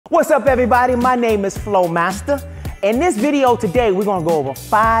What's up, everybody? My name is Flowmaster. In this video today, we're gonna go over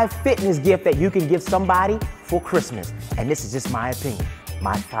 5 fitness gifts that you can give somebody for Christmas. And this is just my opinion,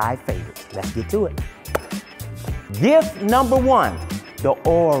 my 5 favorites. Let's get to it. Gift number 1, the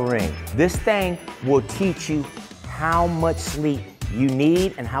Oura Ring. This thing will teach you how much sleep you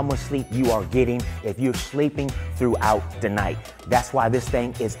need and how much sleep you are getting if you're sleeping throughout the night. That's why this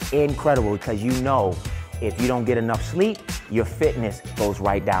thing is incredible, because you know if you don't get enough sleep, your fitness goes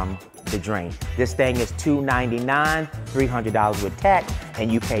right down the drain. This thing is $299, $300 with tax,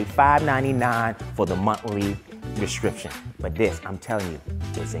 and you pay $599 for the monthly subscription. But this, I'm telling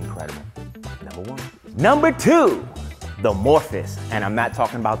you, is incredible. Number 1. Number 2, the Morphus, and I'm not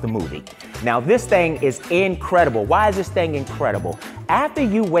talking about the movie. Now this thing is incredible. Why is this thing incredible? After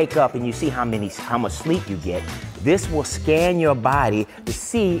you wake up and you see how much sleep you get, this will scan your body to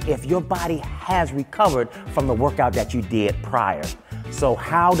see if your body has recovered from the workout that you did prior. So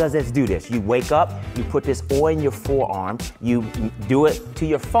how does this do this? You wake up, you put this oil in your forearm, you do it to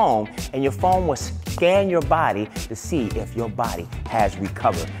your phone, and your phone will scan your body to see if your body has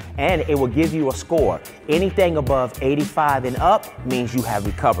recovered. And it will give you a score. Anything above 85 and up means you have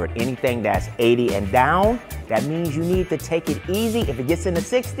recovered. Anything that's 80 and down, that means you need to take it easy. If it gets in the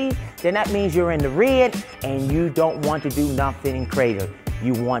 60s, then that means you're in the red and you don't want to do nothing crazy.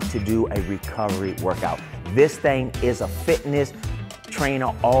 You want to do a recovery workout. This thing is a fitness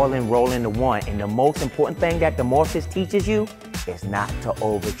trainer all enrolled into one. And the most important thing that the Morphus teaches you is not to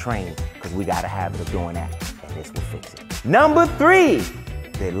overtrain, because we got a habit of doing that, and this will fix it. Number 3,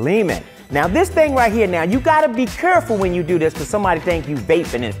 the Lehman. Now this thing right here, now you gotta be careful when you do this, because somebody think you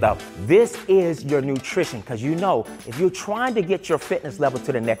vaping and stuff. This is your nutrition, because you know, if you're trying to get your fitness level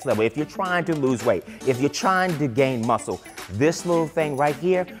to the next level, if you're trying to lose weight, if you're trying to gain muscle, this little thing right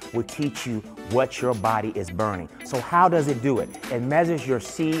here will teach you what your body is burning. So how does it do it? It measures your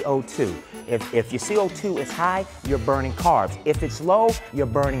CO2. If your CO2 is high, you're burning carbs. If it's low, you're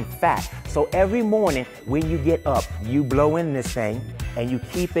burning fat. So every morning when you get up, you blow in this thing and you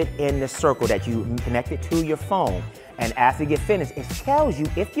keep it in the circle that you connect it to your phone. And after you get finished, it tells you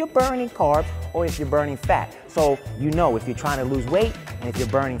if you're burning carbs or if you're burning fat. So you know if you're trying to lose weight and if you're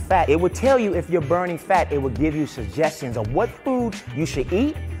burning fat. It will tell you if you're burning fat. It will give you suggestions of what food you should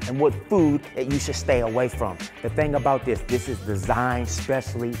eat and what food that you should stay away from. The thing about this is designed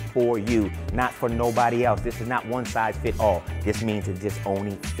specially for you, not for nobody else. This is not one size fit all. This means it just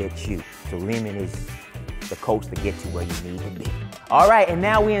only fits you. So Lehman is the coach to get you where you need to be. All right, and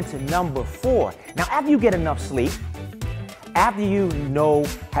now we're into number 4. Now after you get enough sleep, after you know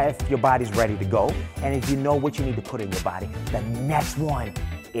if your body's ready to go, and if you know what you need to put in your body, the next one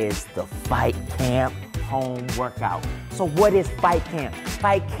is the FightCamp home workout. So what is FightCamp?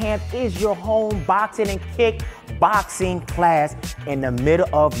 FightCamp is your home boxing and kickboxing class in the middle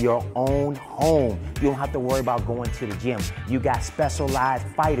of your own home. You don't have to worry about going to the gym. You got specialized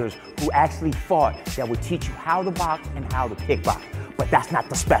fighters who actually fought that will teach you how to box and how to kickbox. But that's not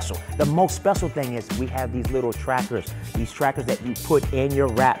the special. The most special thing is we have these little trackers, these trackers that you put in your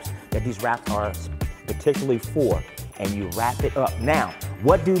wraps, that these wraps are particularly for, and you wrap it up. Now,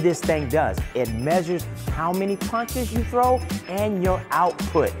 what this thing does? It measures how many punches you throw and your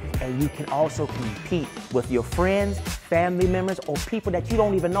output. And you can also compete with your friends, family members, or people that you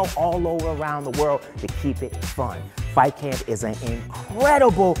don't even know all over around the world to keep it fun. FightCamp is an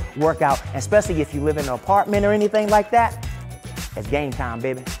incredible workout, especially if you live in an apartment or anything like that. It's game time,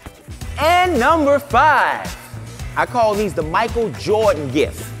 baby. And number 5, I call these the Michael Jordan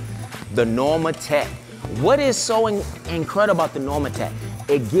gift, the NormaTech. What is so incredible about the NormaTech?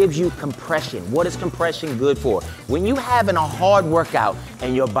 It gives you compression. What is compression good for? When you having a hard workout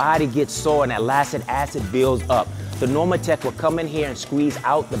and your body gets sore and that lactic acid builds up, the NormaTech will come in here and squeeze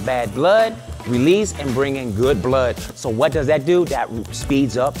out the bad blood, release and bring in good blood. So what does that do? That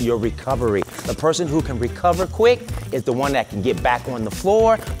speeds up your recovery. The person who can recover quick is the one that can get back on the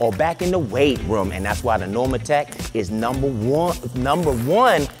floor or back in the weight room. And that's why the NormaTech is number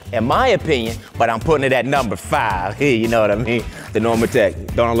one in my opinion, but I'm putting it at number 5. Here, you know what I mean? The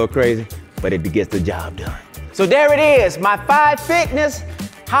NormaTech. Don't I look crazy? But it gets the job done. So there it is, my 5 fitness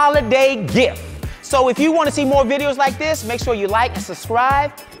holiday gift. So if you want to see more videos like this, make sure you like and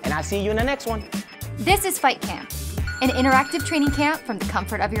subscribe, and I'll see you in the next one. This is FightCamp, an interactive training camp from the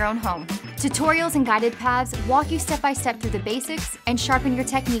comfort of your own home. Tutorials and guided paths walk you step by step through the basics and sharpen your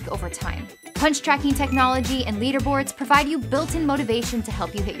technique over time. Punch tracking technology and leaderboards provide you built-in motivation to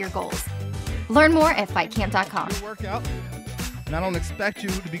help you hit your goals. Learn more at FightCamp.com. Workout, and I don't expect you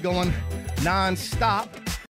to be going non-stop.